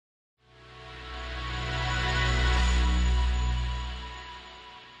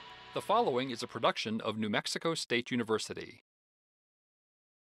The following is a production of New Mexico State University.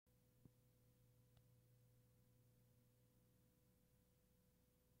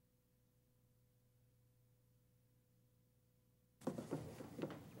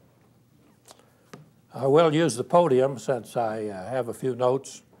 I will use the podium since I have a few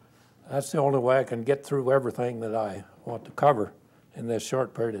notes. That's the only way I can get through everything that I want to cover in this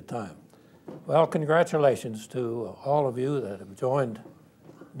short period of time. Well, congratulations to all of you that have joined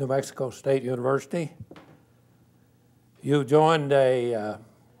New Mexico State University. You joined a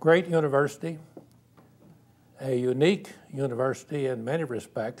great university, a unique university in many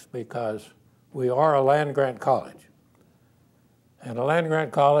respects because we are a land-grant college. And a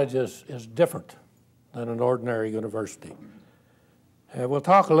land-grant college is different than an ordinary university. And we'll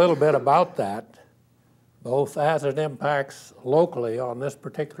talk a little bit about that, both as it impacts locally on this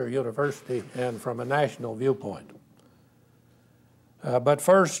particular university and from a national viewpoint. But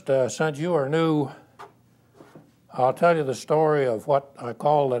first, since you are new, I'll tell you the story of what I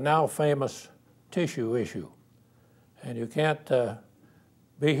call the now famous tissue issue. And you can't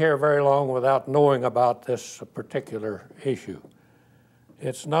be here very long without knowing about this particular issue.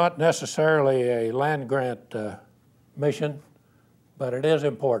 It's not necessarily a land-grant mission, but it is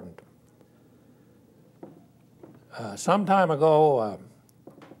important. Some time ago,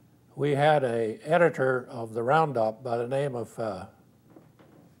 we had an editor of the Roundup by the name of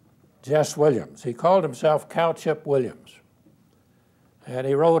Jess Williams. He called himself Cow Chip Williams, and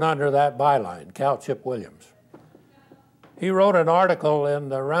he wrote under that byline, Cow Chip Williams. He wrote an article in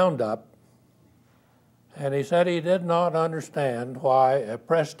the Roundup, and he said he did not understand why a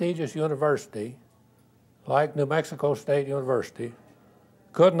prestigious university like New Mexico State University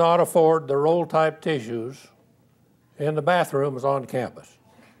could not afford the roll-type tissues in the bathrooms on campus.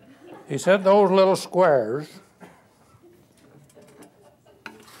 He said those little squares,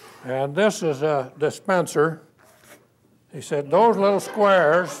 and this is a dispenser. He said those little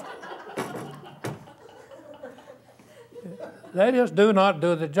squares, they just do not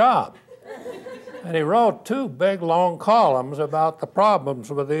do the job. And he wrote two big long columns about the problems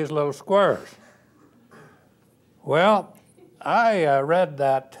with these little squares. Well, I read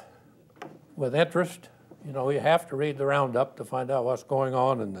that with interest. You know, you have to read the Roundup to find out what's going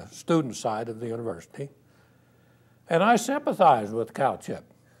on in the student side of the university. And I sympathized with Cow Chip.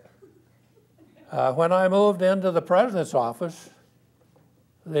 When I moved into the president's office,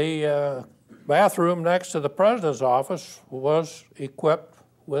 the bathroom next to the president's office was equipped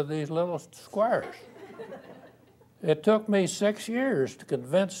with these little squares. It took me 6 years to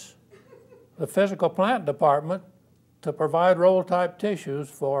convince the physical plant department to provide roll-type tissues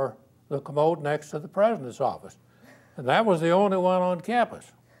for the commode next to the president's office. And that was the only one on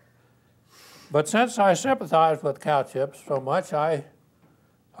campus. But since I sympathized with Cow Chip so much, I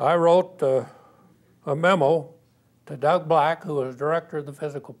wrote a memo to Doug Black, who was director of the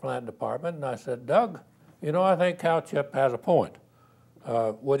physical plant department, and I said, Doug, you know, I think Cow Chip has a point.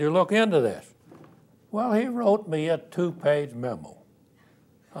 Would you look into this? Well, he wrote me a 2-page memo.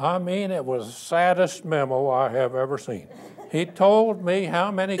 I mean, it was the saddest memo I have ever seen. He told me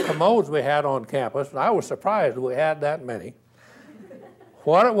how many commodes we had on campus, and I was surprised we had that many,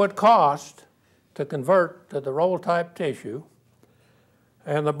 what it would cost to convert to the roll-type tissue,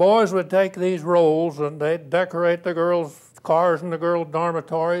 and the boys would take these rolls and they'd decorate the girls' cars and the girls'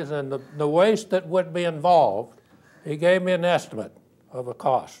 dormitories, and the waste that would be involved. He gave me an estimate of the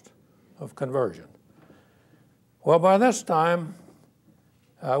cost of conversion. Well, by this time,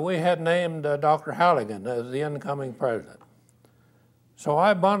 we had named Dr. Halligan as the incoming president. So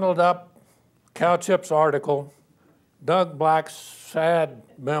I bundled up Cow Chip's article, Doug Black's sad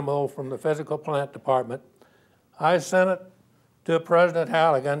memo from the physical plant department. I sent it to President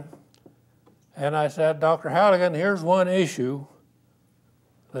Halligan, and I said, Dr. Halligan, here's one issue,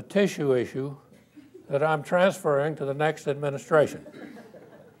 the tissue issue, that I'm transferring to the next administration.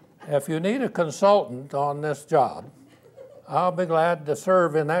 If you need a consultant on this job, I'll be glad to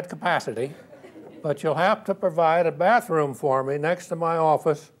serve in that capacity, but you'll have to provide a bathroom for me next to my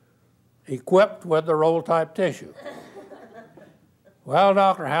office equipped with the roll-type tissue. Well,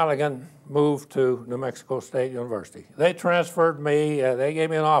 Dr. Halligan moved to New Mexico State University. They transferred me, they gave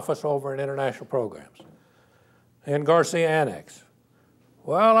me an office over in international programs in Garcia Annex.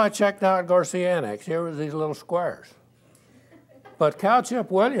 Well, I checked out Garcia Annex. Here was these little squares. But Cow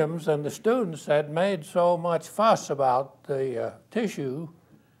Chip Williams and the students had made so much fuss about the tissue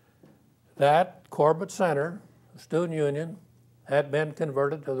that Corbett Center, the student union, had been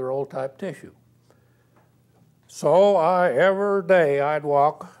converted to the roll-type tissue. So every day I'd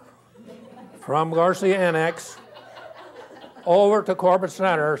walk from Garcia Annex over to Corbett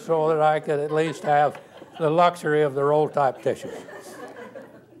Center so that I could at least have the luxury of the roll-type tissues.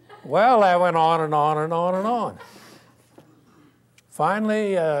 Well, that went on and on and on and on.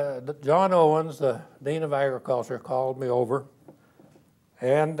 Finally, John Owens, the Dean of Agriculture, called me over,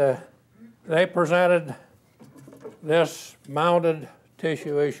 and they presented this mounted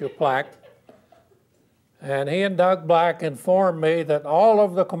tissue issue plaque, and he and Doug Black informed me that all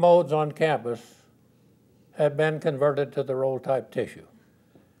of the commodes on campus had been converted to the roll-type tissue.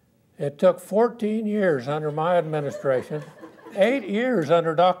 It took 14 years under my administration, 8 years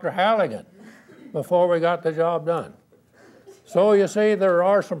under Dr. Halligan before we got the job done. So you see, there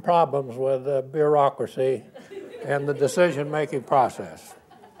are some problems with bureaucracy and the decision-making process.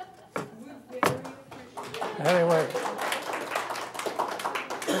 Anyway,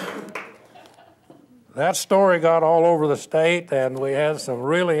 that story got all over the state, and we had some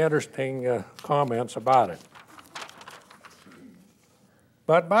really interesting comments about it.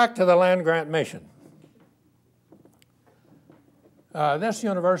 But back to the land-grant mission. This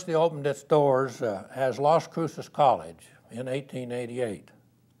university opened its doors as Las Cruces College in 1888.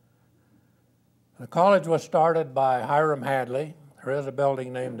 The college was started by Hiram Hadley. There is a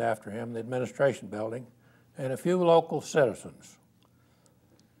building named after him, the administration building, and a few local citizens.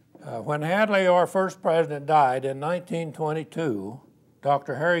 When Hadley, our first president, died in 1922,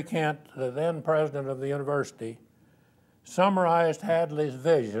 Dr. Harry Kent, the then president of the university, summarized Hadley's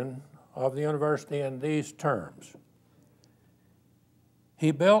vision of the university in these terms.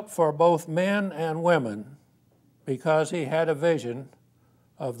 He built for both men and women because he had a vision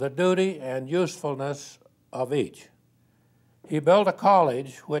of the duty and usefulness of each. He built a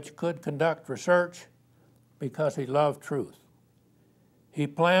college which could conduct research because he loved truth. He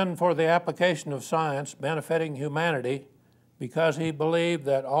planned for the application of science benefiting humanity because he believed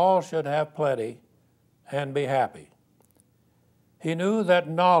that all should have plenty and be happy. He knew that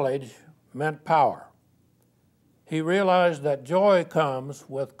knowledge meant power. He realized that joy comes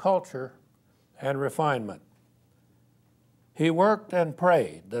with culture and refinement. He worked and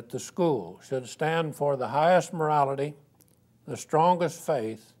prayed that the school should stand for the highest morality, the strongest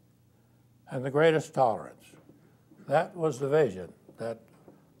faith, and the greatest tolerance. That was the vision that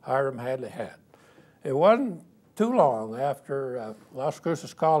Hiram Hadley had. It wasn't too long after Las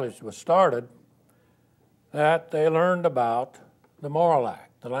Cruces College was started that they learned about the Morrill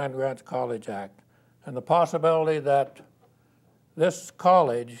Act, the Land Grants College Act, and the possibility that this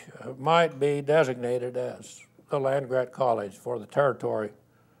college might be designated as the Land Grant College for the territory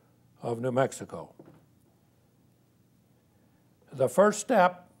of New Mexico. The first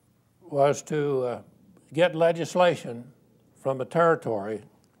step was to get legislation from the territory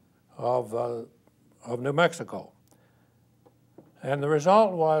of New Mexico. And the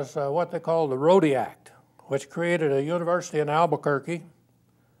result was what they called the Rhodey Act, which created a university in Albuquerque,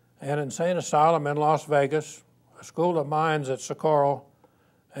 an insane asylum in Las Vegas, a school of mines at Socorro,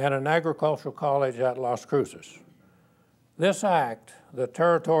 and an agricultural college at Las Cruces. This act, the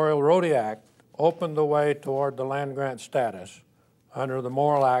Territorial Rhodey Act, opened the way toward the land grant status under the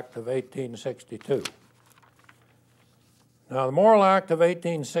Morrill Act of 1862. Now, the Morrill Act of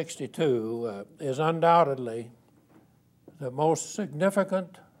 1862 is undoubtedly the most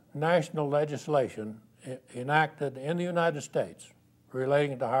significant national legislation enacted in the United States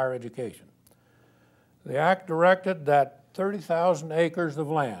relating to higher education. The act directed that 30,000 acres of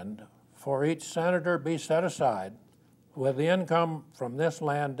land for each senator be set aside with the income from this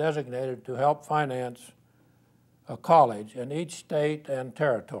land designated to help finance a college in each state and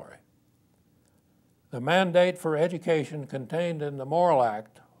territory. The mandate for education contained in the Morrill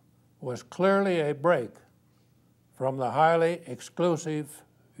Act was clearly a break from the highly exclusive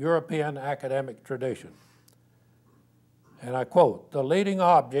European academic tradition. And I quote, "The leading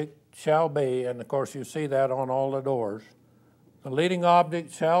object shall be," and of course you see that on all the doors, "the leading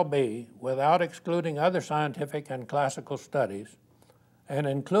object shall be, without excluding other scientific and classical studies, and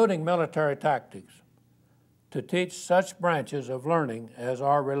including military tactics, to teach such branches of learning as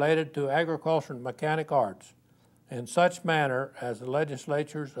are related to agriculture and mechanic arts in such manner as the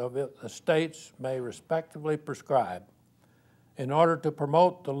legislatures of the states may respectively prescribe, in order to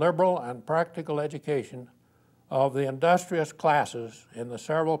promote the liberal and practical education of the industrious classes in the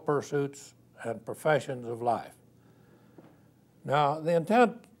several pursuits and professions of life." Now, the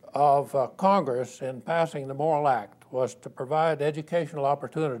intent of Congress in passing the Morrill Act was to provide educational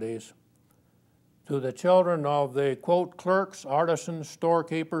opportunities to the children of the, quote, clerks, artisans,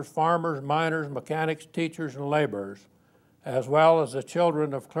 storekeepers, farmers, miners, mechanics, teachers, and laborers, as well as the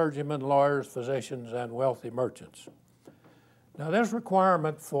children of clergymen, lawyers, physicians, and wealthy merchants. Now, this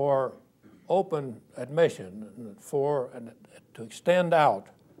requirement for open admission to extend out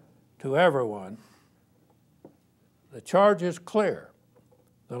to everyone, the charge is clear.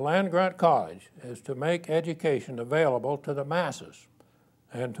 The land-grant college is to make education available to the masses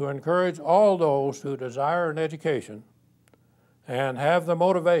and to encourage all those who desire an education and have the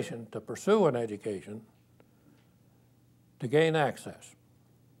motivation to pursue an education to gain access.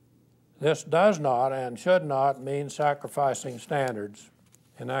 This does not and should not mean sacrificing standards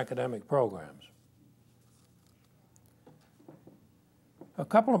in academic programs. A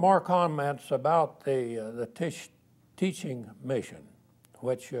couple of more comments about the teaching mission,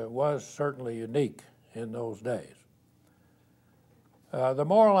 which was certainly unique in those days. The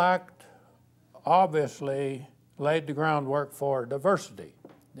Morrill Act obviously laid the groundwork for diversity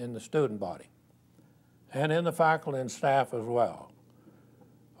in the student body and in the faculty and staff as well.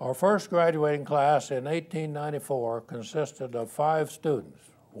 Our first graduating class in 1894 consisted of 5 students.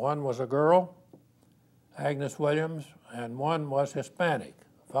 One was a girl, Agnes Williams, and one was Hispanic,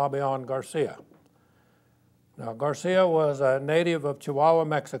 Fabian Garcia. Now, Garcia was a native of Chihuahua,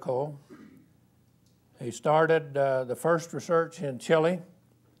 Mexico. He started the first research in Chile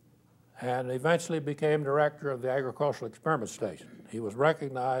and eventually became director of the Agricultural Experiment Station. He was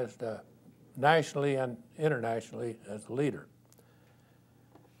recognized nationally and internationally as a leader.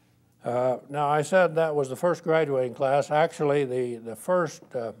 Now, I said that was the first graduating class. Actually, the first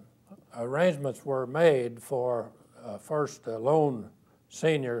arrangements were made for first lone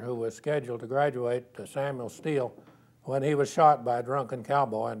senior who was scheduled to graduate, Samuel Steele, when he was shot by a drunken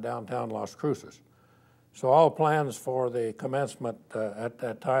cowboy in downtown Las Cruces. So all plans for the commencement at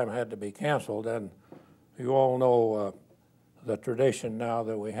that time had to be canceled, and you all know the tradition now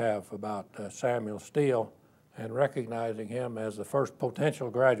that we have about Samuel Steele and recognizing him as the first potential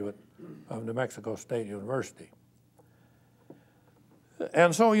graduate of New Mexico State University.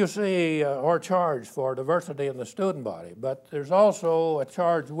 And so you see our charge for diversity in the student body, but there's also a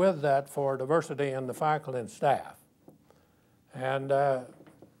charge with that for diversity in the faculty and staff. And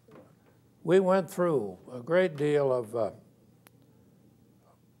we went through a great deal of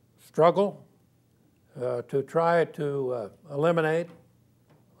struggle to try to eliminate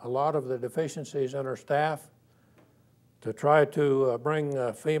a lot of the deficiencies in our staff, to try to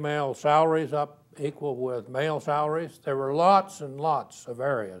bring female salaries up equal with male salaries. There were lots and lots of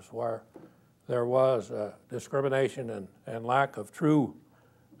areas where there was discrimination and lack of true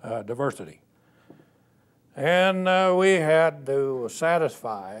diversity. And we had to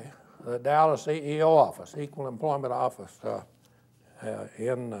satisfy the Dallas EEO office, Equal Employment Office.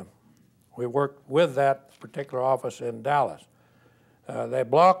 We worked with that particular office in Dallas. They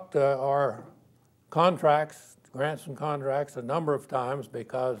blocked our contracts, grants and contracts, a number of times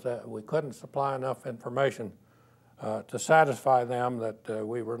because we couldn't supply enough information to satisfy them that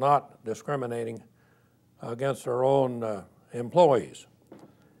we were not discriminating against our own employees.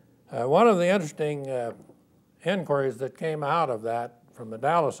 One of the interesting inquiries that came out of that from the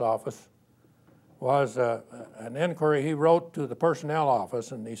Dallas office was an inquiry he wrote to the personnel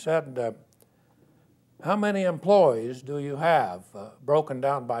office, and he said, how many employees do you have broken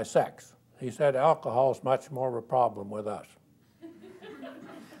down by sex? He said, alcohol is much more of a problem with us.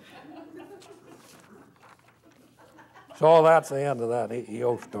 So that's the end of that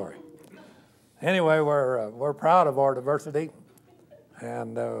EEO story. Anyway, we're proud of our diversity,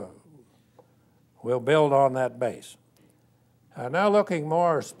 and we'll build on that base. Now looking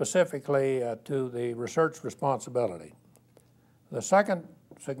more specifically to the research responsibility. The second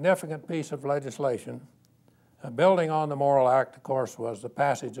significant piece of legislation building on the Morrill Act, of course, was the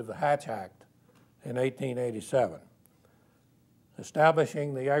passage of the Hatch Act in 1887,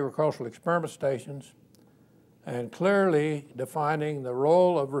 establishing the agricultural experiment stations and clearly defining the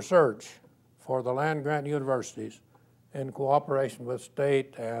role of research for the land-grant universities in cooperation with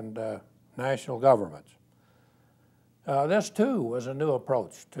state and national governments. This, too, was a new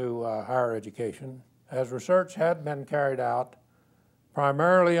approach to higher education, as research had been carried out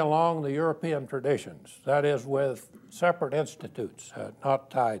primarily along the European traditions, that is, with separate institutes, not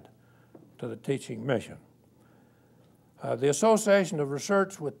tied to the teaching mission. The association of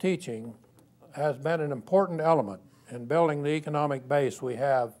research with teaching has been an important element in building the economic base we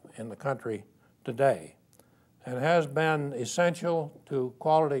have in the country today, and has been essential to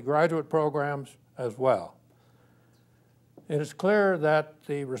quality graduate programs as well. It is clear that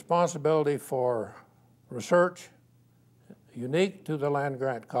the responsibility for research unique to the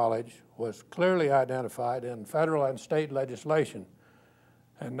land-grant college was clearly identified in federal and state legislation,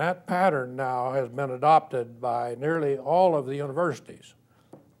 and that pattern now has been adopted by nearly all of the universities.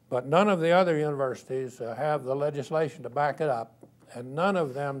 But none of the other universities have the legislation to back it up, and none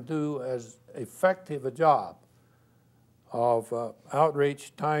of them do as effective a job of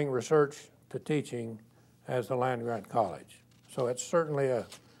outreach, tying research to teaching as the land-grant college. So it's certainly a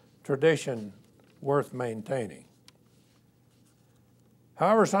tradition worth maintaining.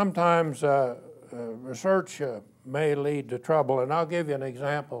 However, sometimes research may lead to trouble, and I'll give you an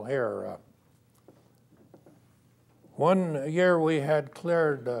example here. One year we had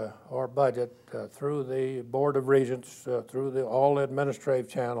cleared our budget through the Board of Regents, through all administrative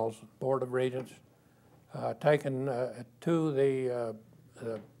channels, Board of Regents, taken to the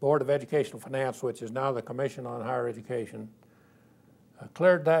Board of Educational Finance, which is now the Commission on Higher Education,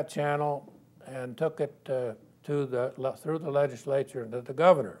 cleared that channel and took it through the legislature and to the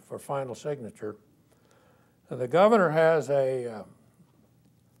governor for final signature. The governor has a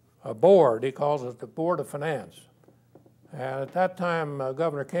board, he calls it the Board of Finance. And at that time,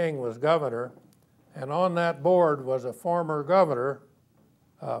 Governor King was governor, and on that board was a former governor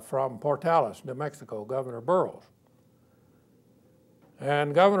from Portales, New Mexico, Governor Burrows.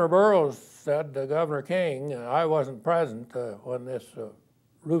 And Governor Burrows said to Governor King, I wasn't present when this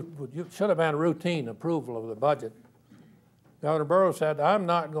should have been routine approval of the budget. Governor Burrows said, I'm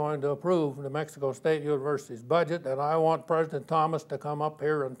not going to approve New Mexico State University's budget, and I want President Thomas to come up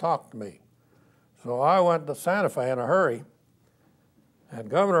here and talk to me. So I went to Santa Fe in a hurry, and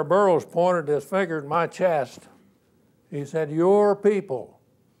Governor Burrows pointed his finger at my chest. He said, your people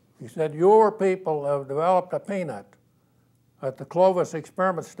have developed a peanut at the Clovis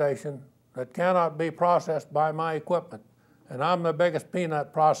experiment station that cannot be processed by my equipment, and I'm the biggest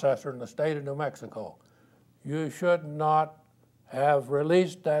peanut processor in the state of New Mexico. You should not have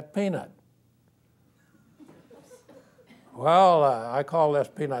released that peanut. Well, I call this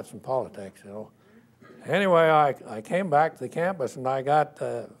peanuts in politics, you know. Anyway, I came back to the campus, and I got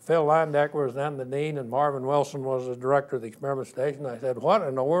Phil Landecker was then the dean, and Marvin Wilson was the director of the experiment station. I said, what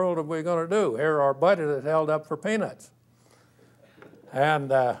in the world are we going to do? Here our budget is held up for peanuts.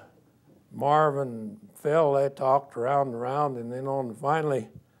 And Marvin, Phil, they talked around and around, and and finally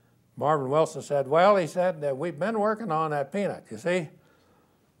Marvin Wilson said, well, he said, we've been working on that peanut. You see,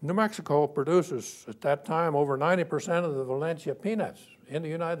 New Mexico produces at that time over 90% of the Valencia peanuts in the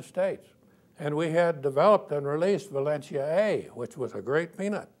United States. And we had developed and released Valencia A, which was a great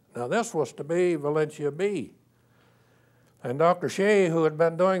peanut. Now this was to be Valencia B. And Dr. Shea, who had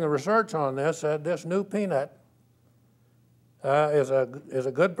been doing the research on this, said this new peanut is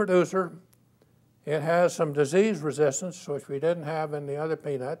a good producer. It has some disease resistance, which we didn't have in the other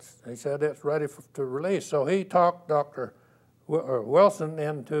peanuts. He said it's ready to release. So he talked Dr. Wilson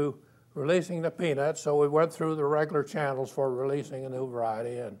into releasing the peanuts, so we went through the regular channels for releasing a new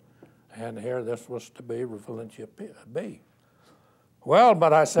variety, and here this was to be Valencia B. Well,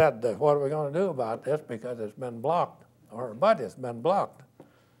 but I said, what are we going to do about this, because it's been blocked, our budget's been blocked.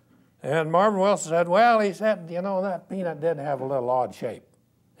 And Marvin Wilson said, well, he said, you know, that peanut did have a little odd shape.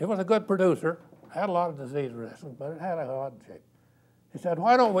 It was a good producer, had a lot of disease resistance, but it had an odd shape. He said,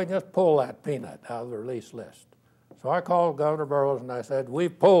 why don't we just pull that peanut out of the release list? So I called Governor Burrows and I said,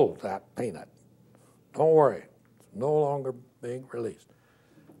 we've pulled that peanut. Don't worry, it's no longer being released.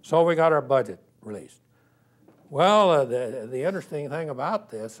 So we got our budget released. Well, the interesting thing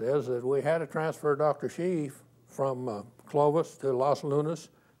about this is that we had to transfer Dr. Shee from Clovis to Los Lunas.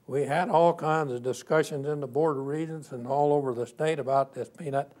 We had all kinds of discussions in the Board of Regents and all over the state about this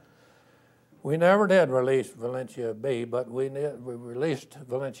peanut. We never did release Valencia B, but we released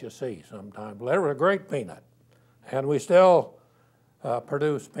Valencia C sometime. But it was a great peanut, and we still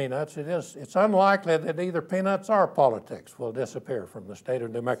produce peanuts. It's unlikely that either peanuts or politics will disappear from the state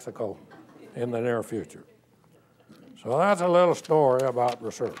of New Mexico in the near future. So that's a little story about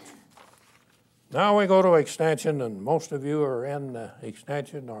research. Now we go to extension, and most of you are in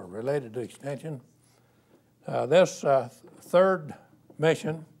extension or related to extension. This third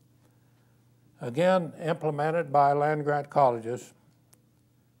mission, again implemented by land-grant colleges,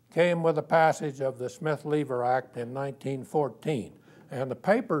 came with the passage of the Smith-Lever Act in 1914. And the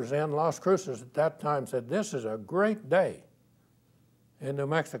papers in Las Cruces at that time said, this is a great day in New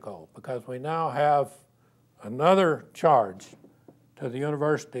Mexico because we now have another charge to the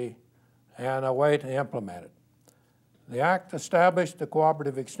university and a way to implement it. The act established the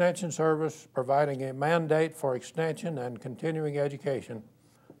Cooperative Extension Service, providing a mandate for extension and continuing education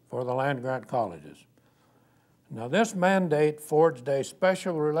for the land-grant colleges. Now this mandate forged a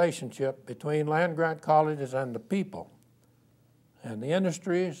special relationship between land-grant colleges and the people, and the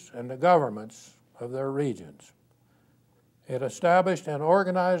industries and the governments of their regions. It established an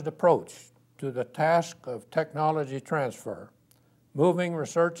organized approach to the task of technology transfer, moving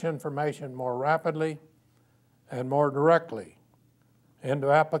research information more rapidly and more directly into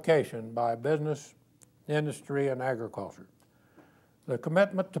application by business, industry, and agriculture. The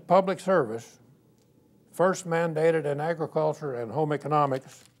commitment to public service, first mandated in agriculture and home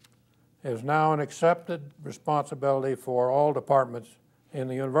economics, is now an accepted responsibility for all departments in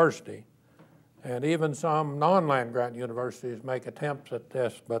the university. And even some non-land grant universities make attempts at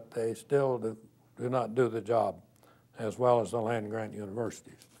this, but they still do not do the job as well as the land grant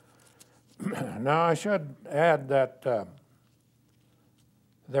universities. Now, I should add that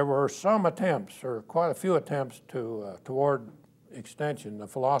there were some attempts, or quite a few attempts, toward extension, the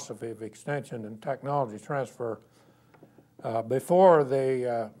philosophy of extension and technology transfer before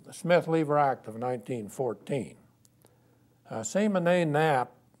the Smith-Lever Act of 1914. Seaman A.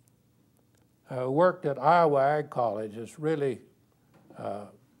 Knapp, who worked at Iowa Ag College, is really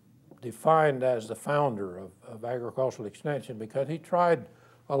defined as the founder of agricultural extension because he tried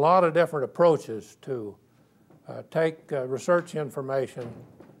a lot of different approaches to take research information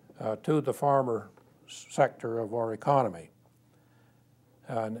to the farmer sector of our economy.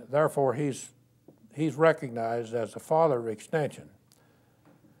 And therefore, he's recognized as the father of extension.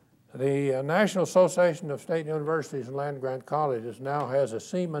 The National Association of State Universities and Land Grant Colleges now has a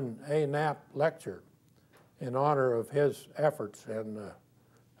Seaman A. Knapp lecture in honor of his efforts and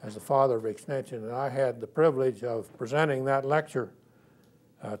as the father of extension. And I had the privilege of presenting that lecture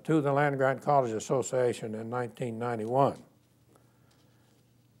to the Land Grant College Association in 1991.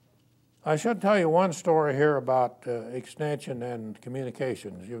 I should tell you one story here about extension and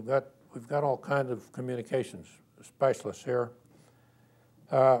communications. We've got all kinds of communications specialists here.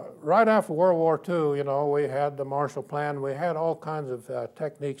 Right after World War II, you know, we had the Marshall Plan. We had all kinds of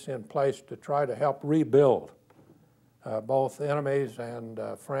techniques in place to try to help rebuild both enemies and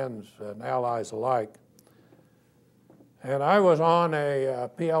friends and allies alike. And I was on a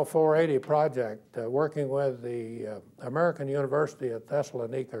PL 480 project working with the American University at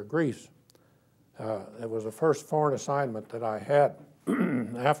Thessalonica, Greece. It was the first foreign assignment that I had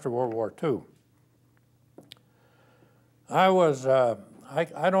after World War II. I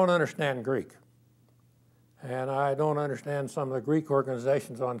don't understand Greek, and I don't understand some of the Greek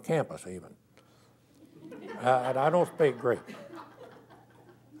organizations on campus even, and I don't speak Greek.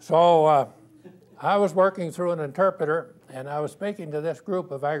 So I was working through an interpreter, and I was speaking to this group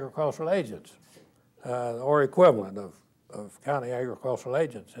of agricultural agents, or equivalent of county agricultural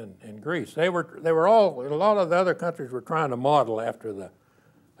agents in Greece. They were all, a lot of the other countries were trying to model after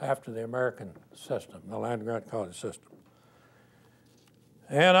the American system, the land grant college system.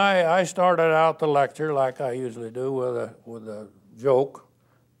 And I started out the lecture like I usually do with a joke,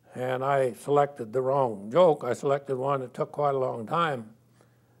 and I selected the wrong joke. I selected one that took quite a long time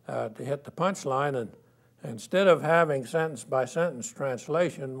to hit the punchline, and instead of having sentence by sentence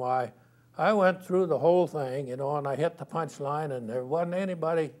translation, why, I went through the whole thing, you know, and I hit the punchline, and there wasn't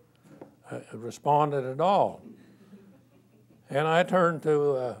anybody responded at all. And I turned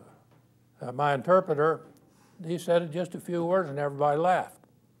to my interpreter. He said just a few words, and everybody laughed.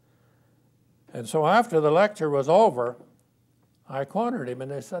 And so after the lecture was over, I cornered him,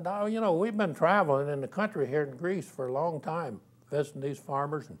 and they said, oh, you know, we've been traveling in the country here in Greece for a long time, visiting these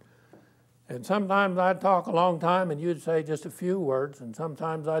farmers, and sometimes I'd talk a long time, and you'd say just a few words, and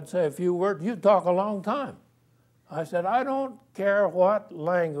sometimes I'd say a few words, you'd talk a long time. I said, I don't care what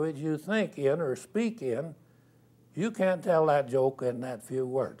language you think in or speak in, you can't tell that joke in that few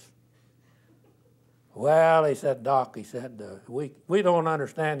words. Well, he said, Doc, he said, we don't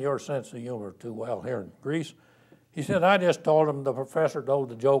understand your sense of humor too well here in Greece. He said, I just told him the professor told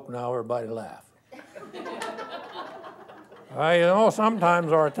the joke, now everybody laugh. You know,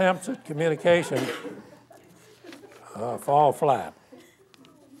 sometimes our attempts at communication fall flat.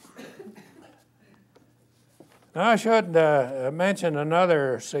 Now, I should mention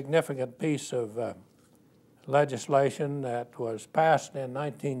another significant piece of legislation that was passed in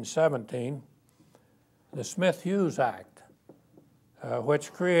 1917, the Smith-Hughes Act,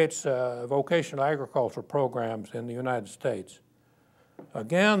 which creates vocational agricultural programs in the United States.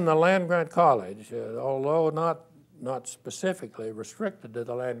 Again, the Land Grant College, although not specifically restricted to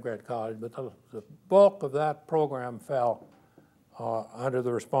the Land Grant College, but the bulk of that program fell under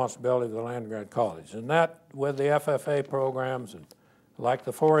the responsibility of the Land Grant College. And that, with the FFA programs and like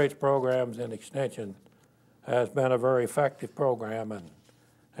the 4-H programs in Extension, has been a very effective program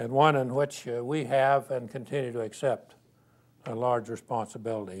and one in which we have and continue to accept a large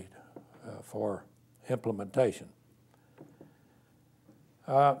responsibility for implementation.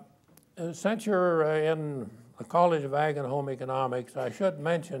 Since you're in the College of Ag and Home Economics, I should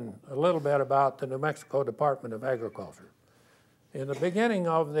mention a little bit about the New Mexico Department of Agriculture. In the beginning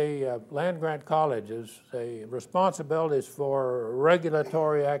of the land-grant colleges, the responsibilities for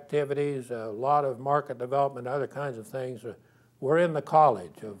regulatory activities, a lot of market development, other kinds of things were in the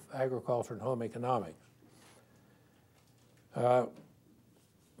College of Agriculture and Home Economics.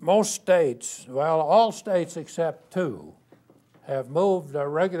 Most states, well, all states except two, have moved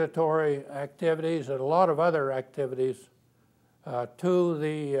regulatory activities and a lot of other activities to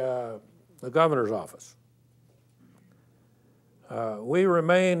the governor's office. We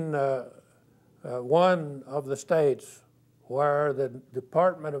remain one of the states where the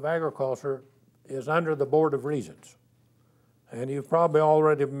Department of Agriculture is under the Board of Regents. And you've probably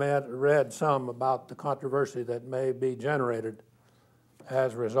already read some about the controversy that may be generated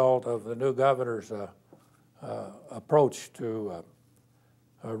as a result of the new governor's approach to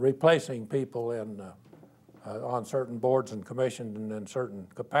replacing people on certain boards and commissions and in certain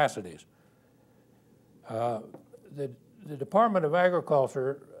capacities. The Department of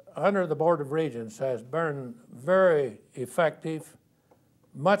Agriculture, under the Board of Regents, has been very effective,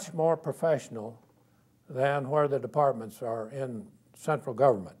 much more professional than where the departments are in central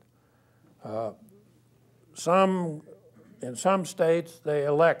government. In some states, they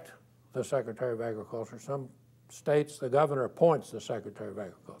elect the Secretary of Agriculture. Some states, the governor appoints the Secretary of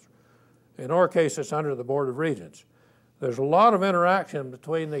Agriculture. In our case, it's under the Board of Regents. There's a lot of interaction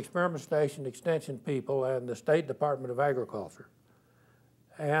between the Experiment Station Extension people and the State Department of Agriculture.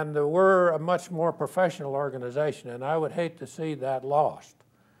 And we're a much more professional organization, and I would hate to see that lost.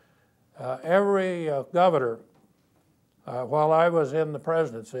 Every governor, while I was in the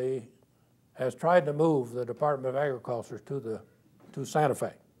presidency, has tried to move the Department of Agriculture to Santa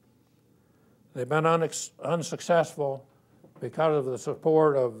Fe. They've been unsuccessful because of the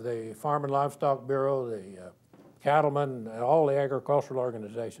support of the Farm and Livestock Bureau, the cattlemen, and all the agricultural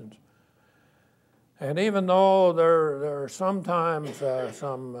organizations. And even though there are sometimes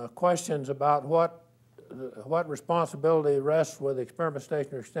some questions about what responsibility rests with the Experiment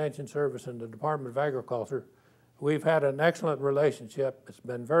Station Extension Service and the Department of Agriculture, we've had an excellent relationship. It's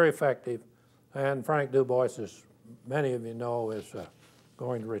been very effective. And Frank Dubois, as many of you know, is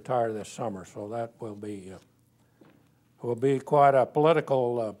going to retire this summer, so that will be quite a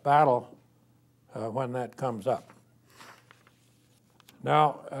political battle when that comes up.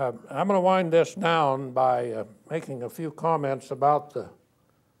 Now, I'm going to wind this down by making a few comments about the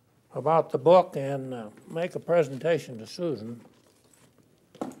book and make a presentation to Susan.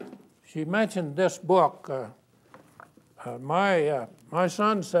 She mentioned this book. My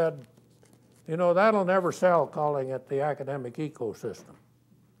son said, you know, that'll never sell, calling it the academic ecosystem.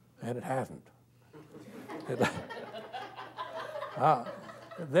 And it hasn't.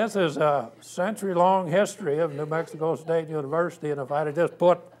 This is a century-long history of New Mexico State University, and if I'd have just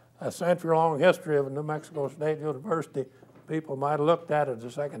put a century-long history of New Mexico State University, people might have looked at it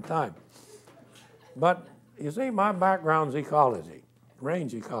a second time. But you see, my background's ecology,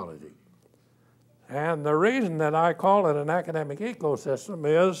 range ecology. And the reason that I call it an academic ecosystem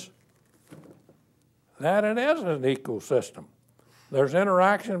is that it is an ecosystem. There's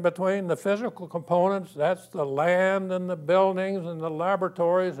interaction between the physical components, that's the land and the buildings and the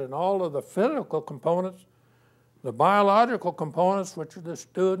laboratories and all of the physical components, the biological components, which are the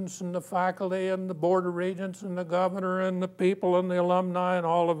students and the faculty and the Board of Regents and the governor and the people and the alumni and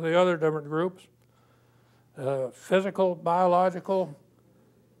all of the other different groups, physical, biological,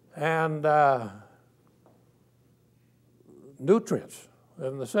 and nutrients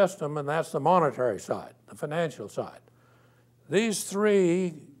in the system, and that's the monetary side, the financial side. These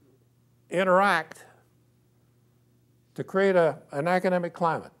three interact to create an academic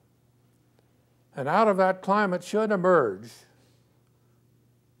climate. And out of that climate should emerge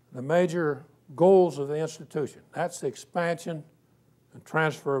the major goals of the institution. That's the expansion and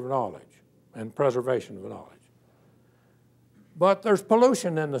transfer of knowledge and preservation of knowledge. But there's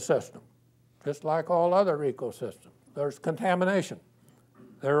pollution in the system, just like all other ecosystems. There's contamination.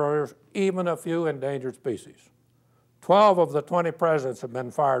 There are even a few endangered species. 12 of the 20 presidents have been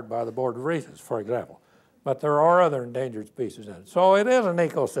fired by the Board of Regents, for example. But there are other endangered species in it. So it is an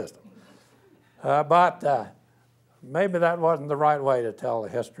ecosystem. But maybe that wasn't the right way to tell the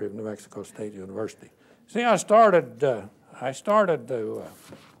history of New Mexico State University. See, I started to,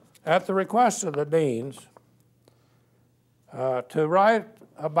 at the request of the deans, to write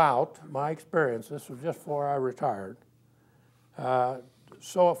about my experience. This was just before I retired.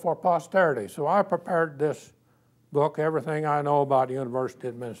 So for posterity. So I prepared this book, Everything I Know About University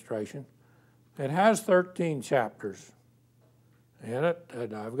Administration. It has 13 chapters in it,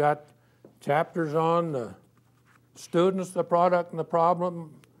 and I've got chapters on the students, the product, and the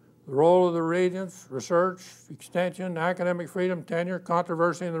problem, the role of the regents, research, extension, academic freedom, tenure,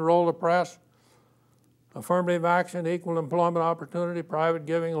 controversy in the role of the press, affirmative action, equal employment opportunity, private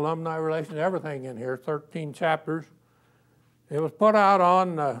giving, alumni relations, everything in here, 13 chapters. It was put out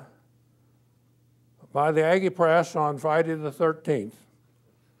on by the Aggie Press on Friday the 13th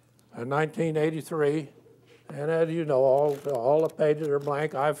in 1983. And as you know, all the pages are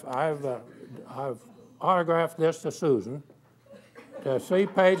blank. I've autographed this to Susan to see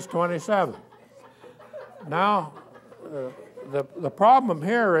page 27. Now, the problem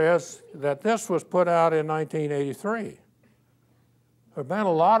here is that this was put out in 1983. There have been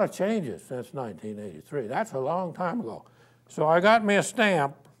a lot of changes since 1983. That's a long time ago. So I got me a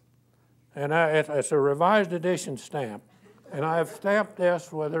stamp, and it's a revised edition stamp, and I've stamped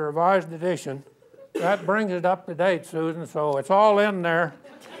this with a revised edition. That brings it up to date, Susan, so it's all in there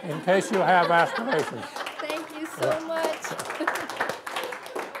in case you have aspirations. Thank you so much.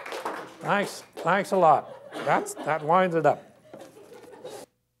 Thanks a lot. That winds it up.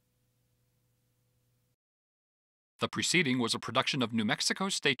 The preceding was a production of New Mexico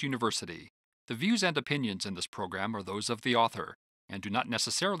State University. The views and opinions in this program are those of the author and do not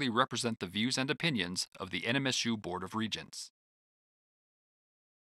necessarily represent the views and opinions of the NMSU Board of Regents.